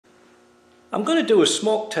I'm going to do a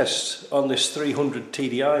smoke test on this 300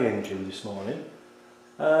 TDI engine this morning.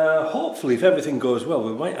 Hopefully, if everything goes well,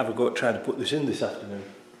 we might have a go at trying to put this in this afternoon.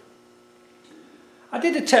 I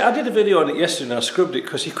did a video on it yesterday and I scrubbed it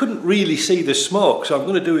because you couldn't really see the smoke, so I'm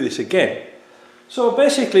going to do this again. So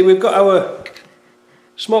basically we've got our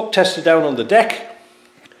smoke tester down on the deck.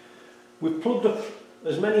 We've plugged up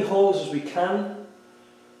as many holes as we can,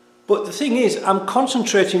 but the thing is I'm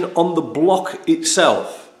concentrating on the block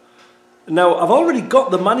itself. Now I've already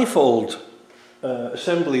got the manifold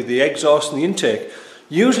assembly, the exhaust and the intake.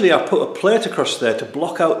 Usually I put a plate across there to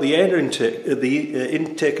block out the air intake,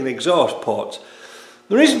 intake and exhaust ports.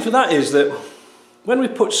 The reason for that is that when we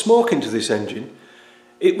put smoke into this engine,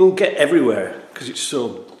 it will get everywhere because it's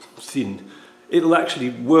so thin. It'll actually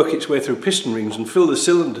work its way through piston rings and fill the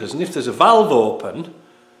cylinders, and if there's a valve open,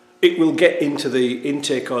 it will get into the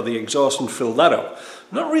intake or the exhaust and fill that up.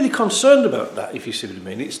 I'm not really concerned about that, if you see what I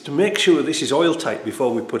mean. It's to make sure this is oil tight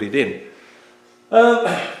before we put it in.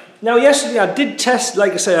 Now yesterday I did test,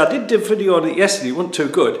 like I say, I did do a video on it yesterday. It wasn't too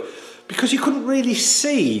good because you couldn't really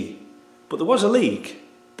see, but there was a leak.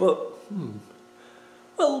 But,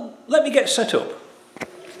 well, let me get set up.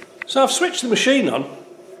 So I've switched the machine on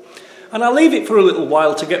and I'll leave it for a little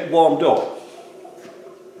while to get warmed up.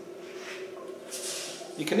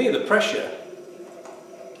 You can hear the pressure.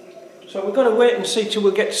 So we're going to wait and see till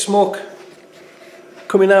we get smoke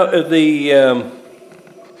coming out of the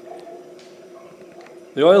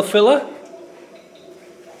oil filler.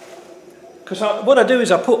 Because what I do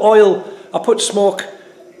is I put smoke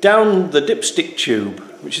down the dipstick tube,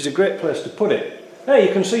 which is a great place to put it. There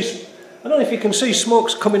you can see, I don't know if you can see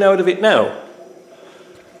smoke's coming out of it now.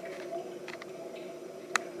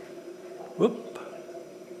 Whoop.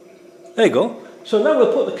 There you go. So now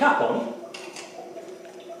we'll put the cap on.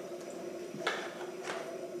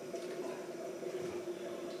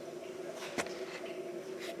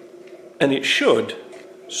 And it should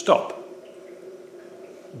stop,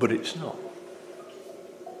 but it's not.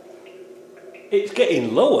 It's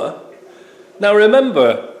getting lower. Now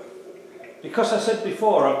remember, because I said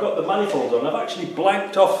before I've got the manifold on, I've actually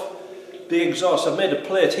blanked off the exhaust. I've made a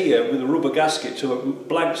plate here with a rubber gasket so it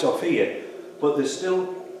blanks off here, but there's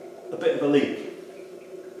still a bit of a leak.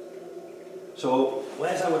 So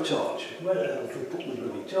where's our torch? Where the hell have we put the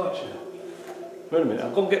bloody torch now? Wait a minute,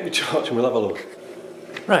 I'll go and get my torch and we'll have a look.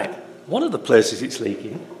 Right. One of the places it's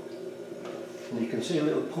leaking, and you can see a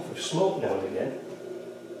little puff of smoke now and again,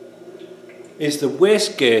 is the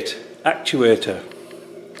wastegate actuator.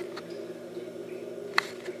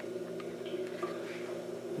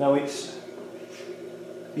 Now it's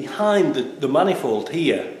behind the manifold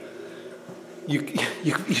here.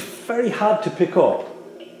 It's very hard to pick up.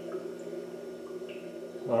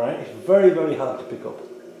 Alright, it's very, very hard to pick up.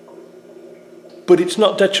 But it's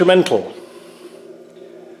not detrimental,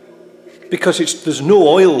 because there's no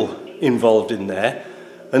oil involved in there.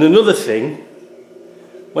 And another thing,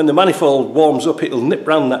 when the manifold warms up, it'll nip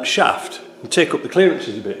round that shaft and take up the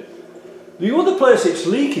clearances a bit. The other place it's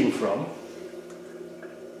leaking from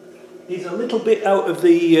is a little bit out of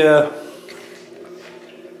the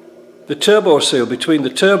turbo seal, between the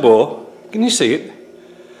turbo, can you see it,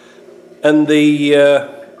 and the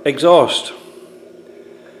exhaust.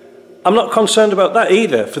 I'm not concerned about that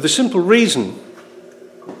either, for the simple reason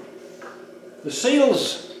the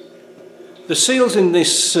seals in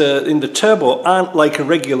this in the turbo aren't like a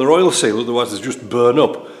regular oil seal, otherwise they just burn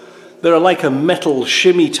up. They're like a metal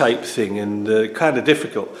shimmy type thing, and kind of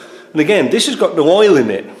difficult. And again, this has got no oil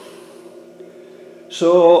in it,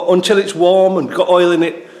 so until it's warm and got oil in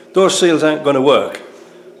it, those seals aren't going to work.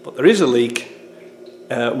 But there is a leak.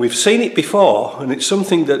 We've seen it before, and it's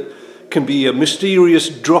something that can be a mysterious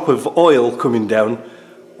drop of oil coming down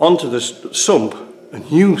onto the sump, and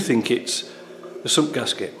you think it's the sump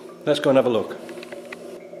gasket. Let's go and have a look.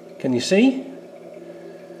 Can you see?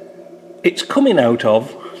 It's coming out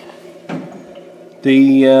of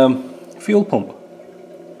the fuel pump.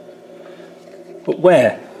 But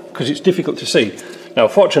where? Because it's difficult to see. Now,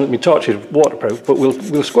 fortunately, my torch is waterproof, but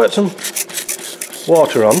we'll squirt some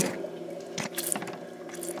water on.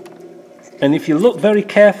 And if you look very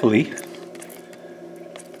carefully,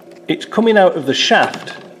 it's coming out of the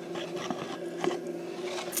shaft.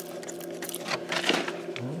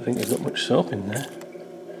 I don't think there's got much soap in there.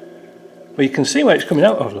 But you can see where it's coming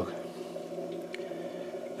out of, look.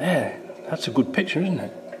 There, that's a good picture, isn't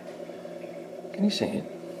it? Can you see it?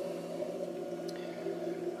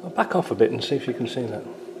 I'll back off a bit and see if you can see that.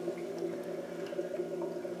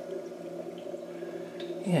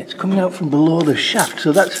 Yeah, it's coming out from below the shaft,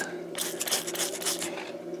 so that's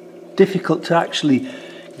difficult to actually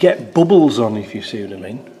get bubbles on, if you see what I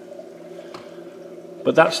mean.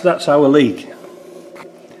 But that's our leak.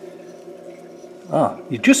 Ah,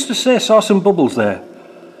 you just to say saw some bubbles there.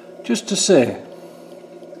 Just to say.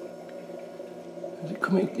 Is it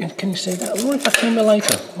coming? Can you see that? What if I turn the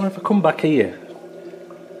light on? What if I come back here?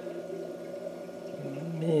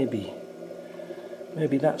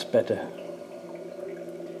 Maybe that's better.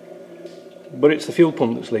 But it's the fuel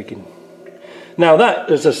pump that's leaking. Now that,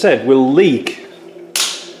 as I said, will leak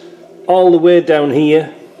all the way down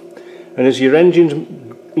here, and as your engine's,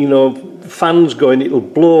 you know, fans going, it'll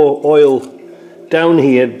blow oil down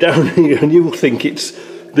here, and you'll think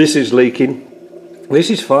this is leaking. This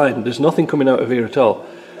is fine. There's nothing coming out of here at all.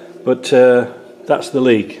 But that's the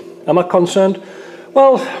leak. Am I concerned?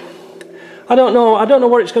 Well, I don't know. I don't know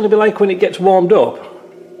what it's going to be like when it gets warmed up.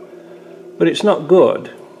 But it's not good.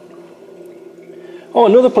 Oh,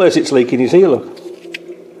 another place it's leaking is here, look.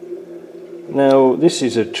 Now, this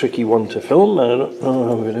is a tricky one to film. I don't know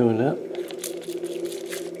how we're doing that.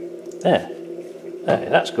 There,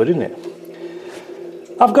 that's good, isn't it?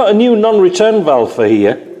 I've got a new non-return valve for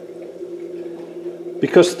here.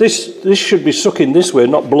 Because this should be sucking this way,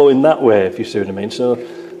 not blowing that way, if you see what I mean. So,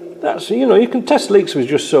 that's, you know, you can test leaks with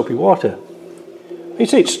just soapy water. You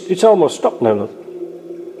see, it's almost stopped now, look.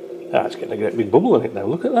 Ah, it's getting a great big bubble in it now.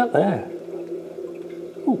 Look at that there.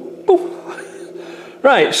 Ooh, poof.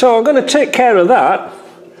 Right, so I'm going to take care of that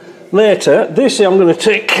later. This I'm going to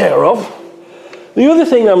take care of. The other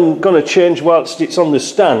thing I'm going to change whilst it's on the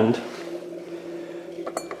stand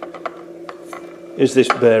is this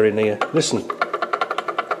bearing here. Listen.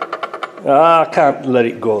 I can't let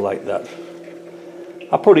it go like that.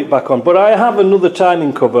 I put it back on, but I have another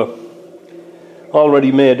timing cover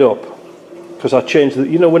already made up. Because I changed the,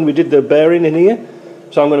 you know, when we did the bearing in here,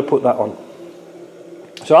 so I'm going to put that on.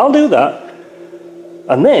 So I'll do that,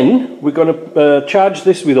 and then we're going to charge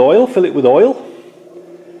this with oil, fill it with oil,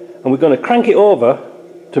 and we're going to crank it over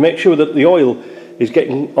to make sure that the oil is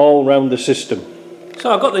getting all round the system.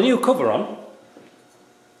 So I've got the new cover on,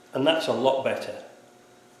 and that's a lot better.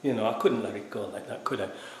 You know, I couldn't let it go like that, could I?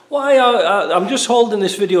 Why? I'm just holding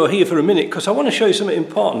this video here for a minute because I want to show you something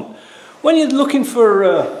important. When you're looking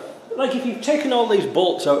for like if you've taken all these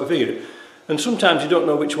bolts out of here, and sometimes you don't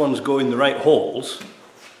know which ones go in the right holes.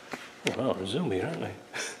 Oh, well, they're zoom here, aren't they?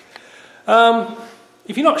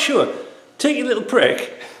 If you're not sure, take your little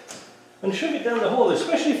prick and shove it down the hole,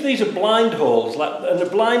 especially if these are blind holes. And a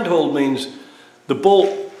blind hole means the bolt,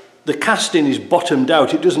 the casting is bottomed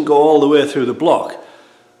out, it doesn't go all the way through the block.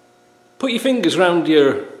 Put your fingers round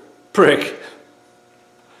your prick,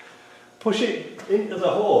 push it into the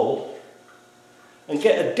hole, and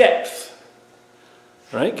get a depth,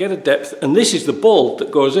 right? Get a depth, and this is the bolt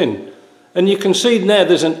that goes in, and you can see there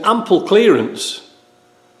there's an ample clearance.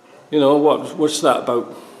 You know what's that,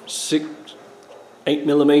 about 8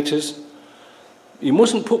 millimeters? You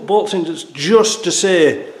mustn't put bolts in just to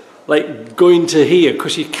say like going to here,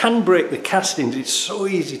 because you can break the castings. It's so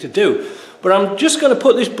easy to do. But I'm just going to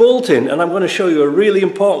put this bolt in, and I'm going to show you a really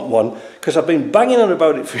important one, because I've been banging on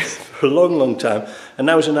about it for a long time, and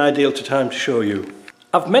now is an ideal time to show you.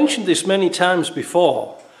 I've mentioned this many times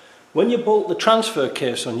before. When you bolt the transfer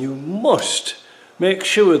case on, you must make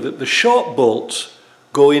sure that the short bolts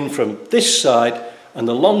go in from this side and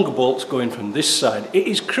the longer bolts go in from this side. It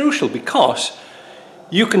is crucial because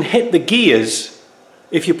you can hit the gears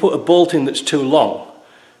if you put a bolt in that's too long.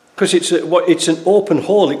 Because it's an open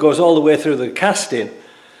hole, it goes all the way through the casting.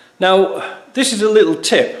 Now, this is a little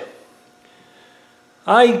tip.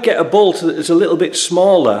 I get a bolt that is a little bit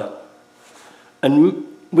smaller, and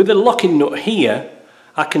with a locking nut here,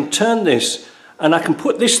 I can turn this and I can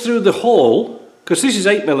put this through the hole, because this is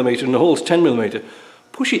 8 millimeter and the hole's 10 millimeter.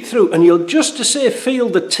 Push it through and you'll just to say feel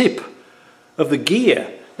the tip of the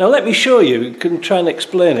gear. Now let me show you, you can try and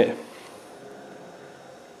explain it.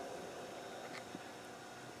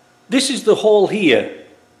 This is the hole here,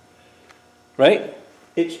 right?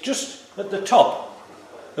 It's just at the top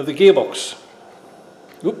of the gearbox.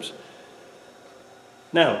 Oops.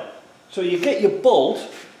 Now, so you get your bolt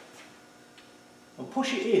and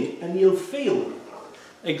push it in, and you'll feel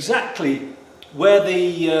exactly where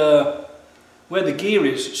the gear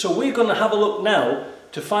is. So we're going to have a look now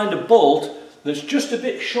to find a bolt that's just a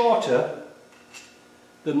bit shorter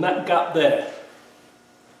than that gap there.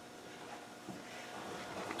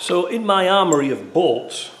 So in my armoury of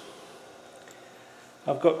bolts,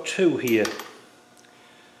 I've got two here.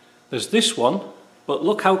 There's this one, but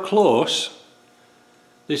look how close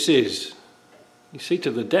this is. You see, to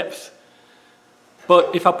the depth.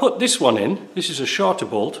 But if I put this one in, this is a shorter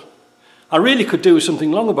bolt. I really could do with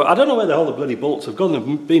something longer, but I don't know where all the bloody bolts have gone.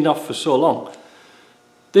 They've been off for so long.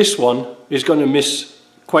 This one is going to miss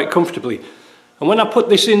quite comfortably. And when I put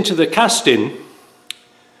this into the casting,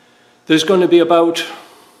 there's going to be about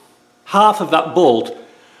half of that bolt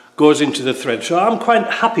goes into the thread. So I'm quite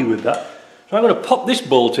happy with that. So I'm going to pop this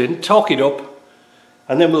bolt in, torque it up,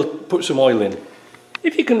 and then we'll put some oil in.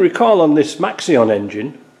 If you can recall on this Maxion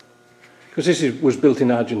engine, because this was built in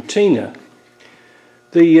Argentina,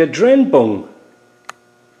 the drain bung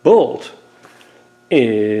bolt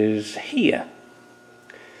is here,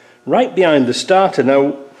 right behind the starter.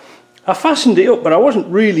 Now, I fastened it up, but I wasn't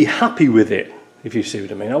really happy with it, if you see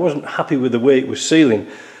what I mean. I wasn't happy with the way it was sealing.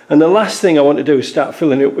 And the last thing I want to do is start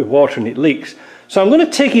filling it up with water and it leaks. So I'm going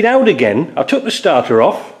to take it out again. I took the starter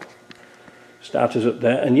off. Starter's up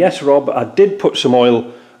there. And yes, Rob, I did put some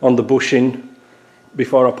oil on the bushing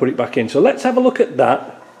before I put it back in. So let's have a look at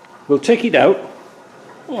that. We'll take it out.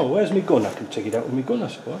 Oh, where's my gun? I can take it out with my gun, I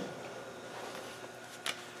suppose.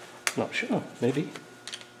 Not sure, maybe.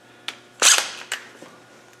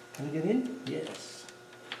 Can I get in? Yes.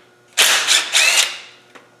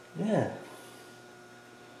 Yeah.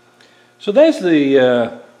 So there's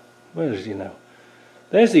the, where is he now?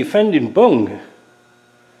 There's the offending bung.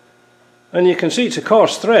 And you can see it's a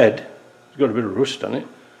coarse thread. It's got a bit of rust on it.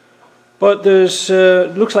 But there's,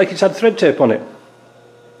 looks like it's had thread tape on it.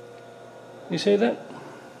 You see that?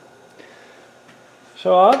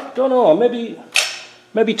 So I don't know,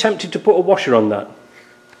 maybe tempted to put a washer on that.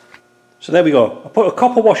 So there we go. I put a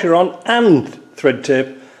copper washer on and thread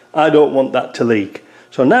tape. I don't want that to leak.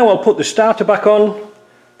 So now I'll put the starter back on,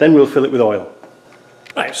 then we'll fill it with oil.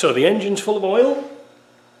 Right, so the engine's full of oil.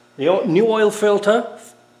 The new oil filter,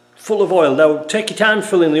 full of oil. Now take your time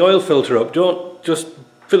filling the oil filter up. Don't just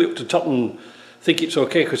fill it up to the top and think it's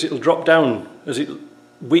okay, because it'll drop down as it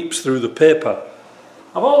weeps through the paper.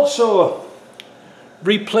 I've also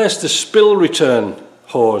replaced the spill return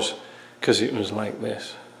hose, because it was like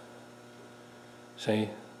this. See,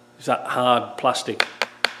 it's that hard plastic.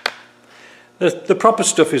 The proper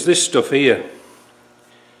stuff is this stuff here.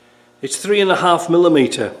 It's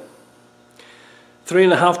 3.5mm.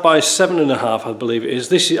 3.5 by 7.5, I believe it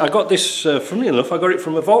is. I got this, funnily enough, I got it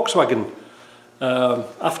from a Volkswagen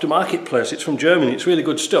aftermarket place. It's from Germany. It's really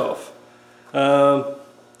good stuff. So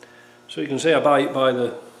you can see I buy it by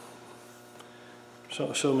the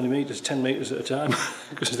so many meters, 10 meters at a time,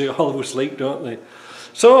 because they all of us leak, don't they?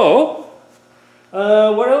 So,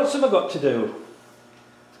 what else have I got to do?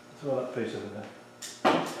 Throw that piece over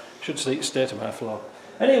there. Should stay to my floor.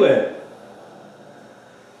 Anyway,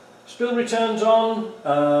 spill returns on,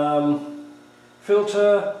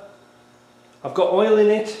 filter. I've got oil in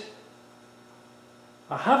it.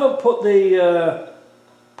 I haven't put the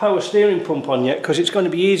power steering pump on yet, because it's going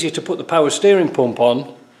to be easier to put the power steering pump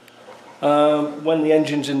on when the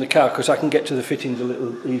engine's in the car, because I can get to the fittings a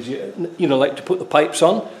little easier, you know, like to put the pipes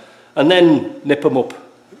on and then nip them up.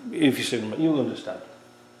 If you see them, you'll understand.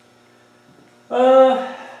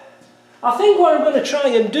 I think what I'm going to try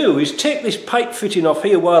and do is take this pipe fitting off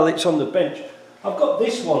here while it's on the bench. I've got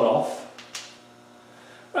this one off.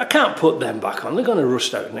 I can't put them back on, they're going to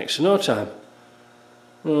rust out next to no time.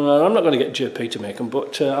 I'm not going to get JP to make them,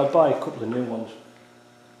 but I'll buy a couple of new ones.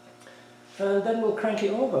 And then we'll crank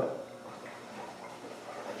it over.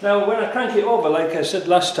 Now when I crank it over, like I said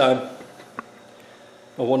last time,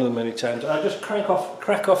 or one of the many times, I just crack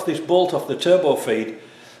off this bolt off the turbo feed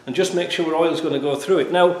and just make sure oil's going to go through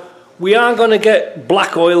it. Now we are going to get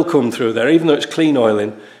black oil come through there, even though it's clean oil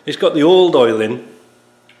in. It's got the old oil in.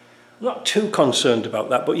 I'm not too concerned about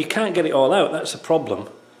that, but you can't get it all out, that's the problem.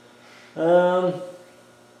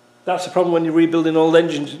 That's the problem when you're rebuilding old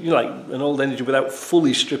engines, you know, like an old engine without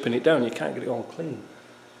fully stripping it down, you can't get it all clean.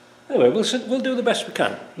 Anyway, we'll do the best we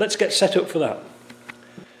can. Let's get set up for that.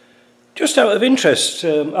 Just out of interest,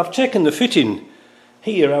 I've taken the fitting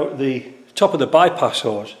here out the top of the bypass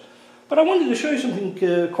hose, but I wanted to show you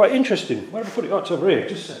something quite interesting. Where have I put it? Oh, it's over here,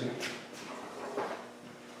 just a second.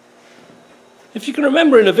 If you can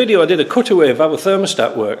remember, in a video I did a cutaway of how a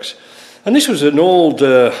thermostat works, and this was an old,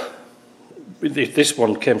 this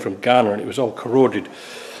one came from Ghana and it was all corroded,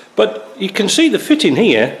 but you can see the fitting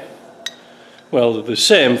here, well, the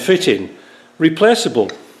same fitting, replaceable.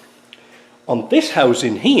 On this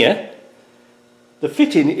housing here, the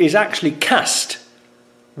fitting is actually cast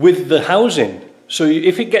with the housing, so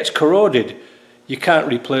if it gets corroded you can't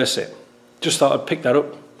replace it. Just thought I'd pick that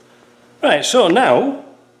up. Right, so now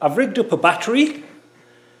I've rigged up a battery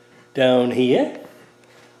down here.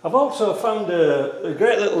 I've also found a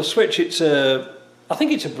great little switch. It's I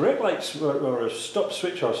think it's a brake light or a stop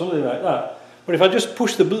switch or something like that, but if I just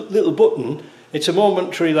push the little button, it's a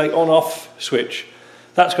momentary like on-off switch.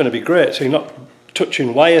 That's going to be great, so you're not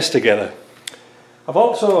touching wires together. I've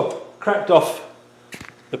also cracked off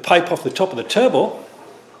the pipe off the top of the turbo,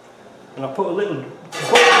 and I put a little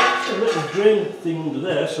drain thing under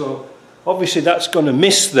there, so obviously that's going to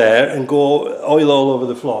miss there and go oil all over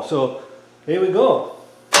the floor. So here we go.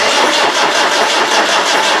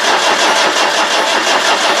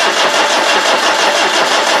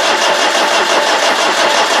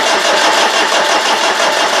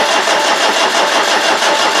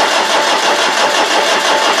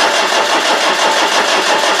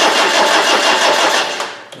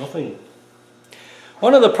 Nothing.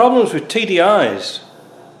 One of the problems with TDIs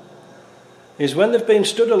is when they've been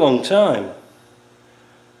stood a long time,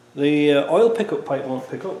 the oil pickup pipe won't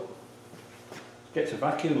pick up. It gets a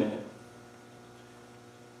vacuum in it.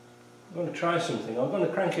 I'm going to try something. I'm going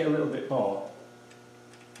to crank it a little bit more.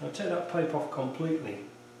 I'll take that pipe off completely.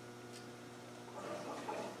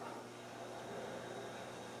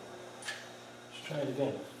 Let's try it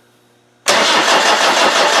again.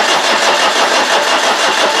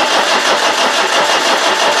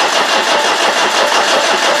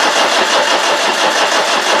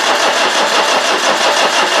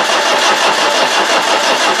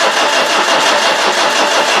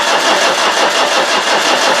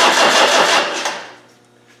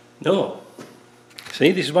 No.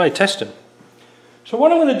 See, this is why I test them. So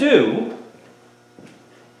what I'm going to do,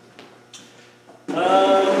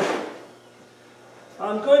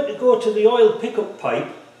 I'm going to go to the oil pickup pipe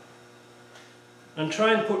and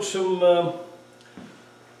try and put some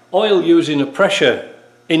oil using a pressure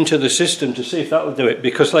into the system to see if that will do it,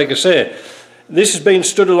 because like I say, this has been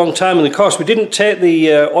stood a long time, and of course we didn't take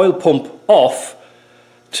the oil pump off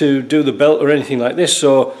to do the belt or anything like this,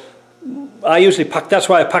 so I usually pack, that's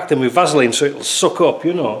why I pack them with Vaseline, so it'll suck up,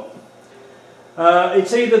 you know.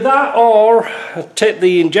 It's either that or take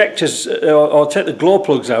the injectors or take the glow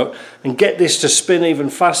plugs out and get this to spin even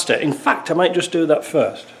faster. In fact, I might just do that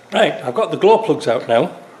first. Right, I've got the glow plugs out now.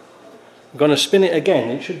 I'm going to spin it again,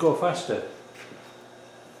 it should go faster.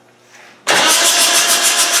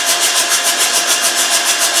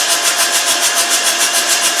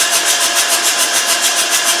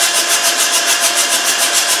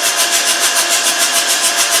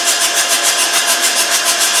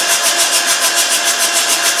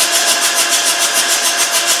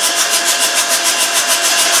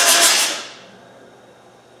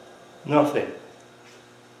 Nothing.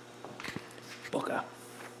 Bugger.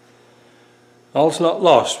 All's not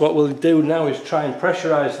lost. What we'll do now is try and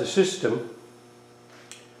pressurise the system.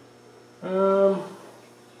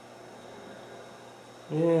 Yeah,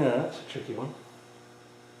 that's a tricky one.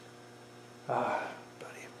 Ah,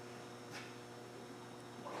 buddy.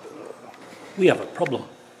 We have a problem.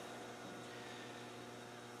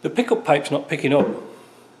 The pickup pipe's not picking up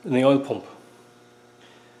in the oil pump.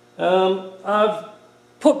 I've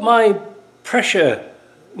put my pressure,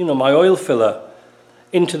 you know, my oil filler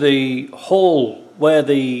into the hole where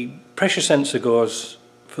the pressure sensor goes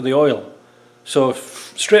for the oil. So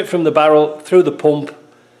straight from the barrel, through the pump,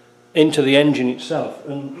 into the engine itself.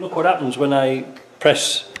 And look what happens when I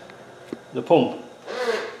press the pump.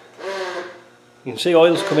 You can see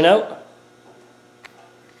oil's coming out,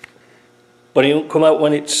 but it won't come out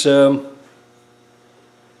when it's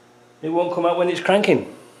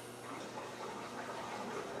cranking.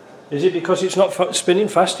 Is it because it's not spinning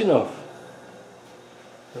fast enough?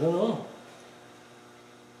 I don't know.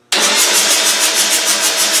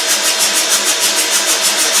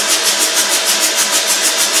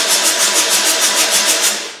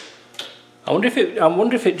 I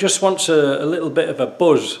wonder if it just wants a little bit of a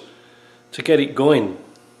buzz to get it going.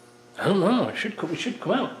 I don't know. It should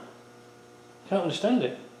come out. Can't understand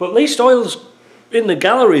it. But at least oil's in the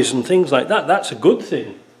galleries and things like that. That's a good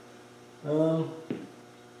thing. You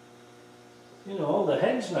know, the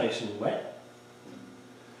head's nice and wet.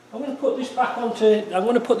 I'm going to put this back onto. I'm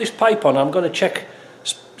going to put this pipe on. I'm going to check,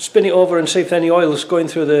 spin it over and see if any oil is going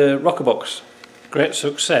through the rocker box. Great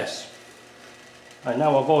success. I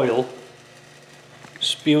now have oil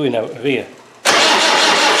spewing out of here.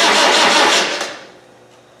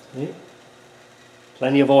 See?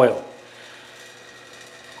 Plenty of oil.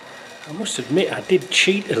 I must admit I did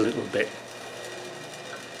cheat a little bit.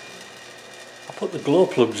 I put the glow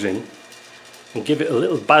plugs in and give it a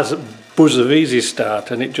little buzz of easy start,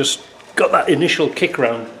 and it just got that initial kick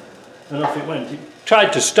round and off it went. It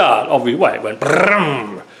tried to start, obviously, well, it went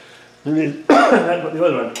brum, and then got the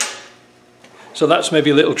other end. So that's maybe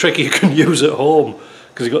a little trick you can use at home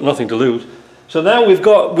because you've got nothing to lose. So now we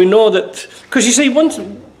know that, because you see,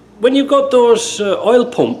 when you've got those oil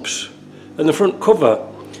pumps and the front cover,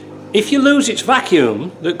 if you lose its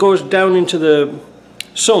vacuum that goes down into the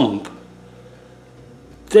sump,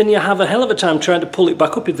 then you have a hell of a time trying to pull it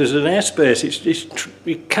back up if there's an airspace.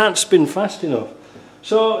 It can't spin fast enough.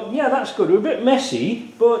 So yeah, that's good. We're a bit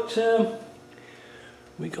messy, but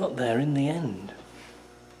we got there in the end.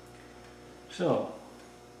 So,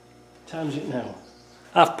 time's it now?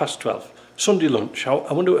 12:30. Sunday lunch.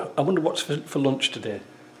 I wonder what's for lunch today.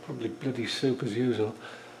 Probably bloody soup as usual.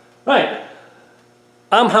 Right,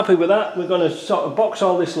 I'm happy with that. We're going to sort of box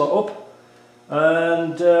all this lot up,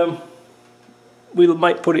 and we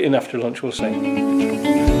might put it in after lunch. We'll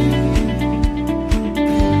see.